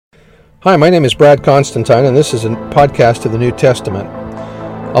Hi, my name is Brad Constantine, and this is a podcast of the New Testament.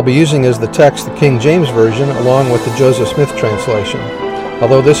 I'll be using as the text the King James Version along with the Joseph Smith translation.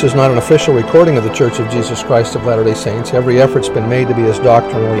 Although this is not an official recording of the Church of Jesus Christ of Latter-day Saints, every effort's been made to be as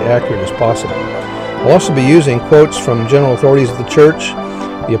doctrinally accurate as possible. I'll also be using quotes from general authorities of the Church,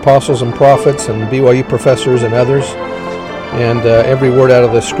 the apostles and prophets, and BYU professors and others, and every word out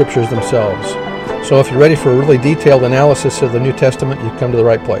of the Scriptures themselves. So if you're ready for a really detailed analysis of the New Testament, you've come to the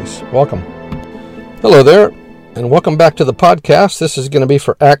right place. Welcome. Hello there, and welcome back to the podcast. This is going to be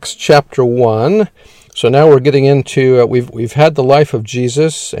for Acts chapter 1. So now we're getting into, we've had the life of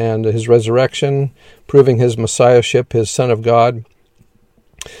Jesus and his resurrection, proving his messiahship, his Son of God.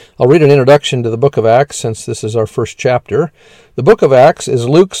 I'll read an introduction to the book of Acts since this is our first chapter. The book of Acts is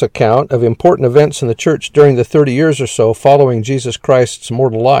Luke's account of important events in the church during the 30 years or so following Jesus Christ's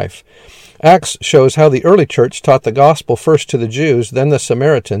mortal life. Acts shows how the early church taught the gospel first to the Jews, then the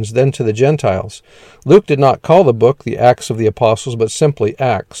Samaritans, then to the Gentiles. Luke did not call the book the Acts of the Apostles, but simply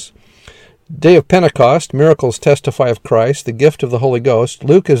Acts. Day of Pentecost, miracles testify of Christ, the gift of the Holy Ghost.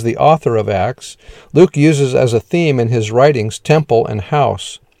 Luke is the author of Acts. Luke uses as a theme in his writings temple and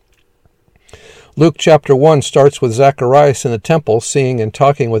house. Luke chapter 1 starts with Zacharias in the temple, seeing and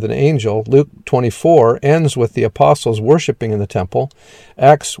talking with an angel. Luke 24 ends with the apostles worshiping in the temple.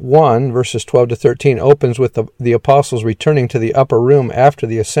 Acts 1, verses 12 to 13, opens with the apostles returning to the upper room after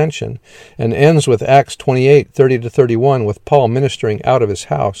the ascension, and ends with Acts 28, 30 to 31, with Paul ministering out of his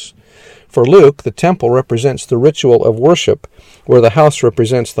house. For Luke, the temple represents the ritual of worship, where the house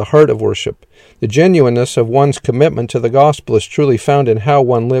represents the heart of worship. The genuineness of one's commitment to the gospel is truly found in how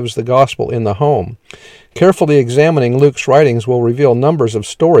one lives the gospel in the home. Carefully examining Luke's writings will reveal numbers of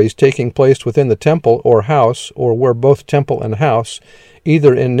stories taking place within the temple or house, or where both temple and house,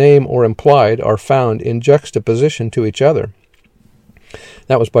 either in name or implied, are found in juxtaposition to each other.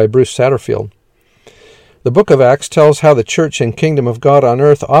 That was by Bruce Satterfield. The book of Acts tells how the church and kingdom of God on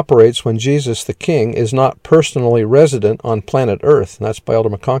earth operates when Jesus the King is not personally resident on planet Earth. And that's by Elder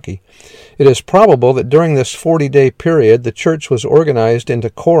McConkie. It is probable that during this 40-day period, the church was organized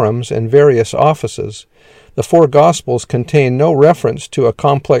into quorums and various offices. The four Gospels contain no reference to a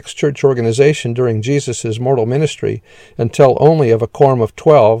complex church organization during Jesus' mortal ministry, and tell only of a quorum of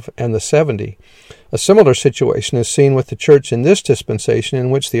 12 and the 70. A similar situation is seen with the church in this dispensation,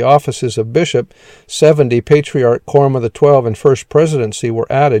 in which the offices of bishop, 70, patriarch, quorum of the 12, and first presidency were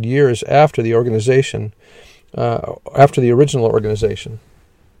added years after the organization, after the original organization.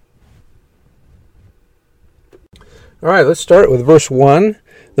 All right, let's start with verse 1.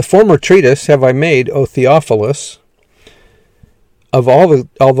 The former treatise have I made, O Theophilus, of all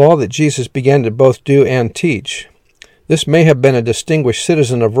that Jesus began to both do and teach. This may have been a distinguished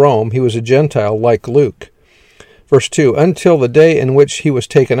citizen of Rome. He was a Gentile like Luke. Verse 2, until the day in which he was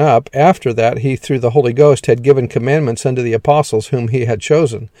taken up, after that he through the Holy Ghost had given commandments unto the apostles whom he had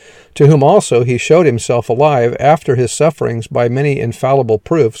chosen, to whom also he showed himself alive after his sufferings by many infallible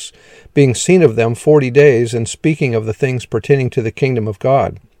proofs, being seen of them 40 days, and speaking of the things pertaining to the kingdom of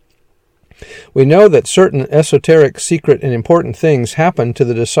God. We know that certain esoteric, secret, and important things happened to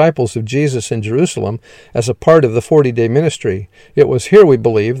the disciples of Jesus in Jerusalem as a part of the 40-day ministry. It was here, we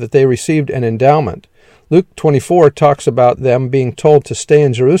believe, that they received an endowment. Luke 24 talks about them being told to stay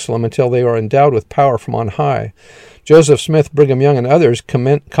in Jerusalem until they are endowed with power from on high. Joseph Smith, Brigham Young, and others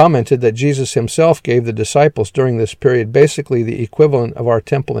commented that Jesus himself gave the disciples during this period basically the equivalent of our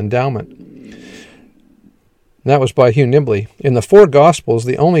temple endowment. And that was by Hugh Nibley. In the four Gospels,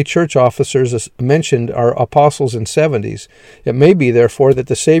 the only church officers mentioned are apostles and 70s. It may be, therefore, that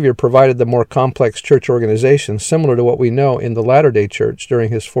the Savior provided the more complex church organization, similar to what we know in the Latter-day Church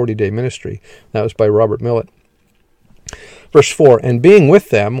during his 40-day ministry. That was by Robert Millett. Verse 4, and being with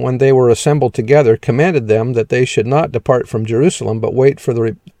them, when they were assembled together, commanded them that they should not depart from Jerusalem, but wait for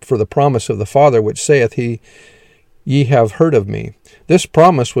the promise of the Father, which saith he, Ye have heard of me. This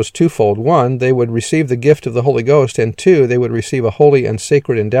promise was twofold. One, they would receive the gift of the Holy Ghost, and two, they would receive a holy and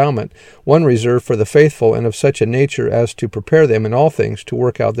sacred endowment, one reserved for the faithful and of such a nature as to prepare them in all things to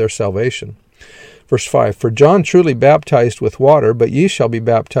work out their salvation. Verse 5, for John truly baptized with water, but ye shall be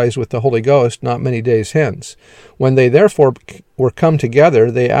baptized with the Holy Ghost not many days hence. When they therefore were come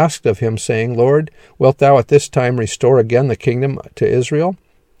together, they asked of him, saying, Lord, wilt thou at this time restore again the kingdom to Israel?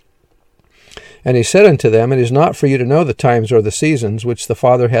 And he said unto them, It is not for you to know the times or the seasons which the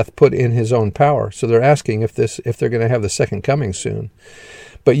Father hath put in his own power. So they're asking if they're going to have the second coming soon.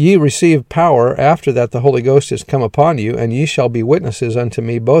 But ye receive power after that the Holy Ghost is come upon you, and ye shall be witnesses unto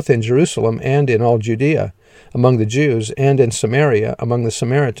me both in Jerusalem and in all Judea, among the Jews, and in Samaria among the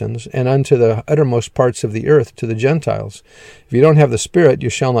Samaritans, and unto the uttermost parts of the earth to the Gentiles. If you don't have the Spirit, you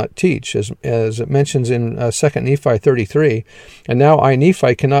shall not teach, as it mentions in 2 Nephi 33. And now I,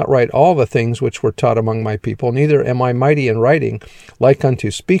 Nephi, cannot write all the things which were taught among my people, neither am I mighty in writing, like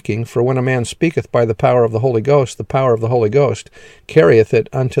unto speaking. For when a man speaketh by the power of the Holy Ghost, the power of the Holy Ghost carrieth it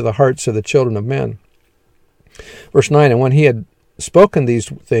unto the hearts of the children of men. Verse 9, and when he had spoken these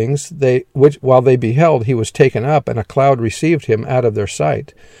things, while they beheld, he was taken up, and a cloud received him out of their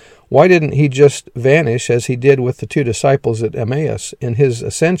sight. Why didn't he just vanish as he did with the two disciples at Emmaus? In his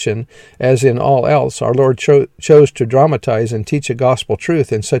ascension, as in all else, our Lord chose to dramatize and teach a gospel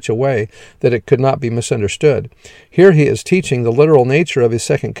truth in such a way that it could not be misunderstood. Here he is teaching the literal nature of his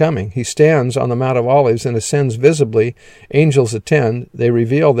second coming. He stands on the Mount of Olives and ascends visibly. Angels attend. They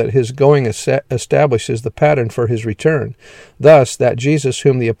reveal that his going establishes the pattern for his return. Thus, that Jesus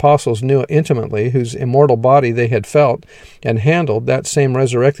whom the apostles knew intimately, whose immortal body they had felt and handled, that same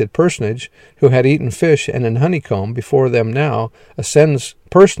resurrected personage who had eaten fish and in honeycomb before them now, ascends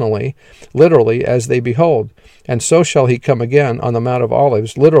personally, literally, as they behold. And so shall he come again on the Mount of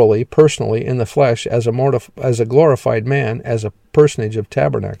Olives, literally, personally, in the flesh, as a glorified man, as a personage of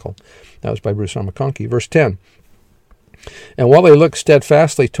tabernacle. That was by Bruce R. McConkie. Verse 10. And while they looked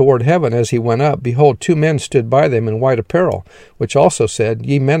steadfastly toward heaven as he went up, behold, 2 men stood by them in white apparel, which also said,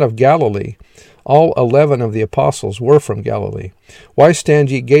 Ye men of Galilee. All 11 of the apostles were from Galilee. Why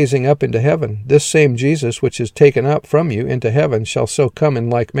stand ye gazing up into heaven? This same Jesus which is taken up from you into heaven shall so come in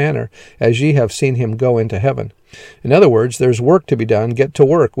like manner as ye have seen him go into heaven. In other words, there's work to be done. Get to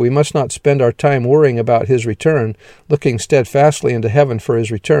work. We must not spend our time worrying about his return, looking steadfastly into heaven for his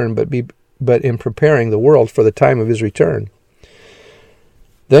return, but in preparing the world for the time of his return.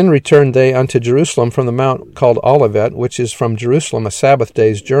 Then returned they unto Jerusalem from the mount called Olivet, which is from Jerusalem a Sabbath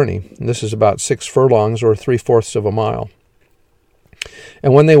day's journey. And this is about 6 furlongs, or 3/4 of a mile.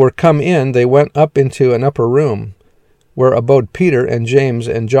 And when they were come in, they went up into an upper room, where abode Peter and James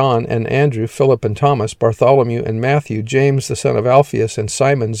and John and Andrew, Philip and Thomas, Bartholomew and Matthew, James the son of Alphaeus, and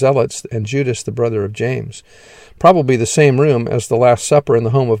Simon Zealots, and Judas the brother of James. Probably the same room as the Last Supper in the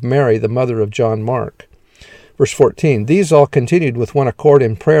home of Mary, the mother of John Mark. Verse 14, These all continued with one accord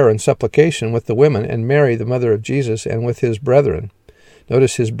in prayer and supplication with the women, and Mary, the mother of Jesus, and with his brethren.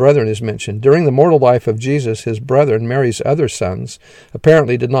 Notice his brethren is mentioned. During the mortal life of Jesus, his brethren, Mary's other sons,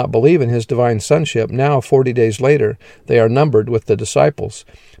 apparently did not believe in his divine sonship. Now, 40 days later, they are numbered with the disciples.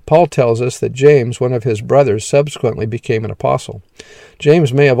 Paul tells us that James, one of his brothers, subsequently became an apostle.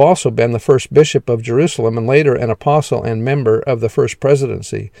 James may have also been the first bishop of Jerusalem and later an apostle and member of the first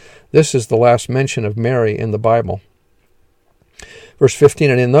presidency. This is the last mention of Mary in the Bible. Verse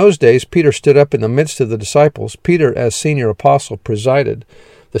 15, And in those days Peter stood up in the midst of the disciples. Peter, as senior apostle, presided.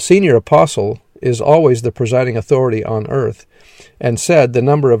 The senior apostle is always the presiding authority on earth, and said the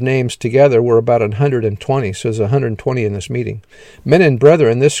number of names together were about 120, so there's 120 in this meeting. Men and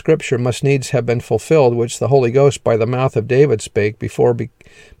brethren, this scripture must needs have been fulfilled, which the Holy Ghost by the mouth of David spake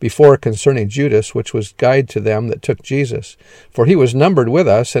before concerning Judas, which was guide to them that took Jesus. For he was numbered with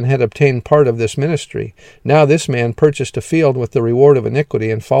us, and had obtained part of this ministry. Now this man purchased a field with the reward of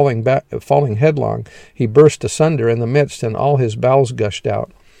iniquity, and falling headlong, he burst asunder in the midst, and all his bowels gushed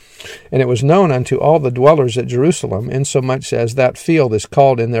out. And it was known unto all the dwellers at Jerusalem, insomuch as that field is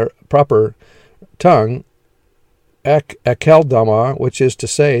called in their proper tongue Akeldama, which is to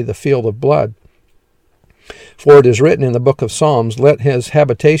say, the field of blood. For it is written in the book of Psalms, Let his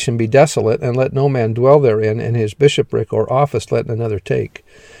habitation be desolate, and let no man dwell therein, and his bishopric or office let another take.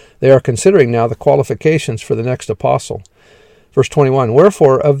 They are considering now the qualifications for the next apostle. Verse 21,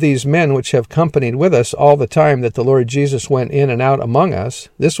 Wherefore of these men which have companied with us all the time that the Lord Jesus went in and out among us,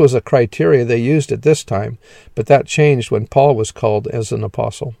 this was a criteria they used at this time, but that changed when Paul was called as an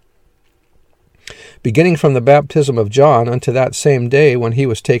apostle. Beginning from the baptism of John unto that same day when he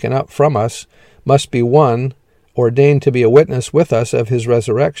was taken up from us, must be one ordained to be a witness with us of his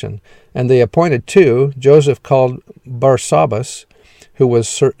resurrection. And they appointed 2, Joseph called Barsabbas, who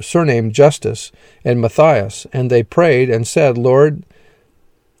was surnamed Justus, and Matthias, and they prayed and said,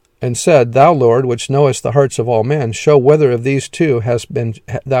 Thou, Lord, which knowest the hearts of all men, show whether of these 2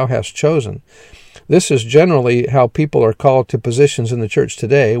 thou hast chosen. This is generally how people are called to positions in the church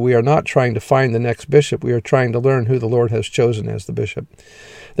today. We are not trying to find the next bishop. We are trying to learn who the Lord has chosen as the bishop.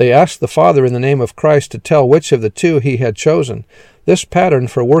 They asked the Father in the name of Christ to tell which of the 2 he had chosen. This pattern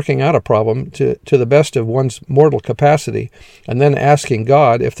for working out a problem to the best of one's mortal capacity, and then asking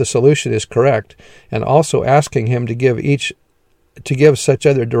God if the solution is correct, and also asking him to give each to give such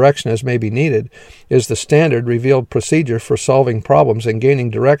other direction as may be needed, is the standard revealed procedure for solving problems and gaining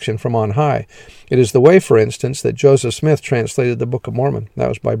direction from on high. It is the way, for instance, that Joseph Smith translated the Book of Mormon. That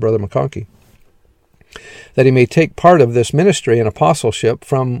was by Brother McConkie. That he may take part of this ministry and apostleship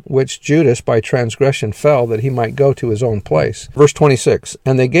from which Judas by transgression fell, that he might go to his own place. Verse 26,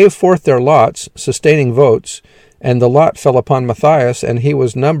 And they gave forth their lots, sustaining votes, and the lot fell upon Matthias, and he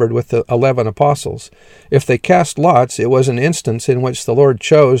was numbered with the 11 apostles. If they cast lots, it was an instance in which the Lord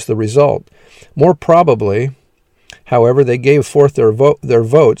chose the result. More probably, however, they gave forth their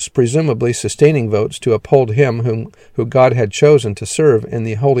votes, presumably sustaining votes, to uphold him who God had chosen to serve in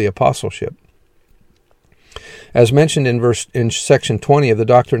the holy apostleship. As mentioned in section 20 of the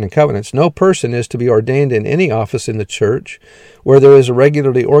Doctrine and Covenants, no person is to be ordained in any office in the church where there is a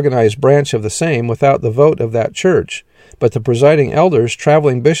regularly organized branch of the same without the vote of that church. But the presiding elders,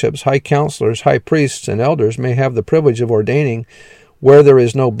 traveling bishops, high counselors, high priests, and elders may have the privilege of ordaining where there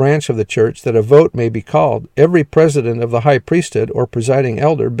is no branch of the church that a vote may be called. Every president of the high priesthood or presiding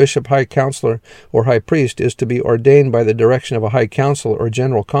elder, bishop, high counselor, or high priest is to be ordained by the direction of a high council or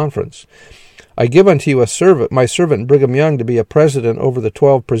general conference. I give unto you my servant Brigham Young to be a president over the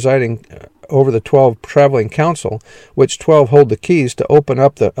 12 traveling council, which 12 hold the keys to open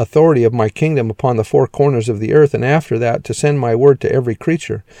up the authority of my kingdom upon the four corners of the earth, and after that to send my word to every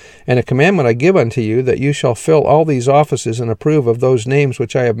creature. And a commandment I give unto you, that you shall fill all these offices and approve of those names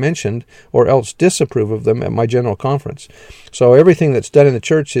which I have mentioned, or else disapprove of them at my general conference. So everything that's done in the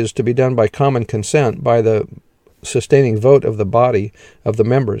church is to be done by common consent, by the sustaining vote of the body of the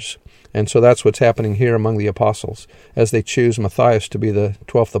members. And so that's what's happening here among the apostles, as they choose Matthias to be the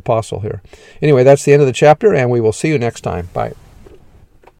 12th apostle here. Anyway, that's the end of the chapter, and we will see you next time. Bye.